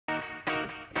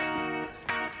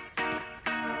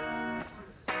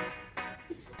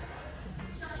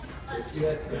Are you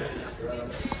guys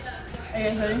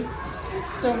ready?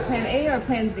 So plan A or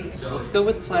plan Z? Let's go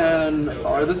with plan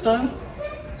R this time.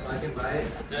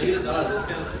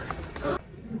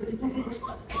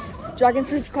 Dragon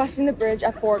fruit's crossing the bridge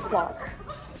at 4 o'clock.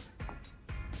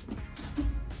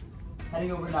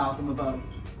 Heading over now from above.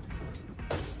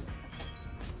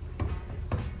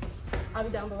 I'll be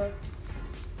down below.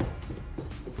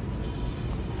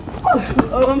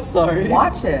 Oh, I'm sorry.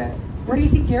 Watch it. Where do you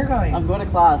think you're going? I'm going to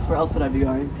class. Where else would I be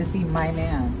going? To see my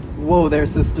man. Whoa there,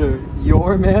 sister.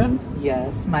 Your man?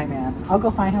 Yes, my man. I'll go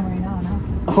find him right now and ask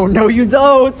him. Oh, no, you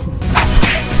don't!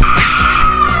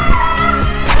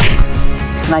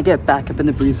 Can I get back up in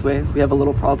the breezeway? We have a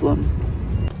little problem.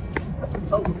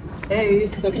 Oh, hey,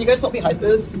 so can you guys help me hide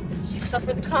this? She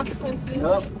suffered the consequences.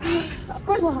 Yep. Of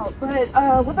course we'll help, but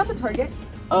what about the target?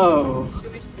 Oh.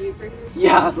 Should we just leave her?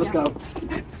 Yeah, let's go.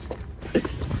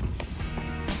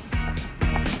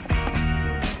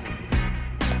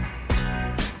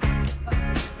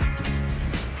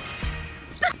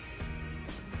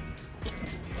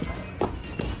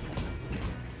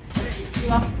 We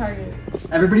lost the target.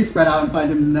 Everybody spread out and find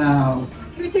him now.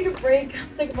 Can we take a break? I'm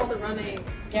sick of all the running.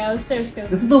 Yeah, let's stay good.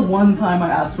 This is the one time I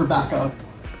asked for backup.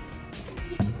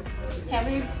 Can't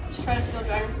we just try to steal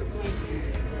dragon fruit from Lacey?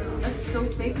 That's so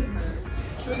fake of her.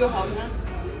 Should we go home now?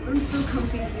 I'm so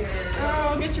comfy here. Oh,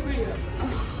 I'll get your video.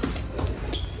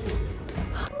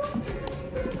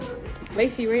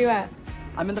 Lacey, where you at?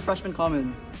 I'm in the freshman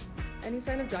commons. Any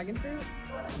sign of dragon fruit?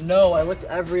 No, I looked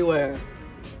everywhere.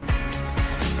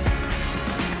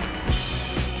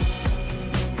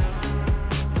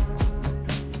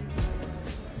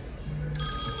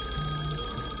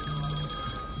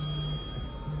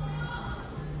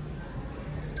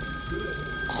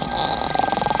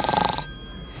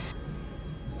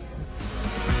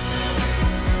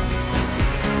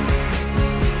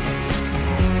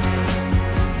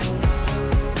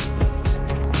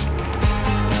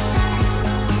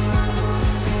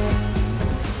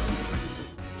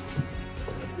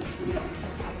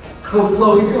 Go,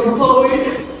 Chloe, go, Chloe!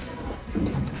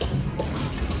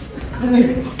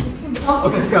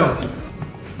 Okay, let's go.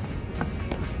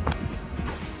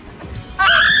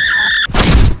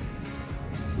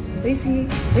 Lacey,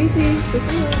 look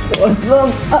at her. What's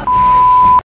up?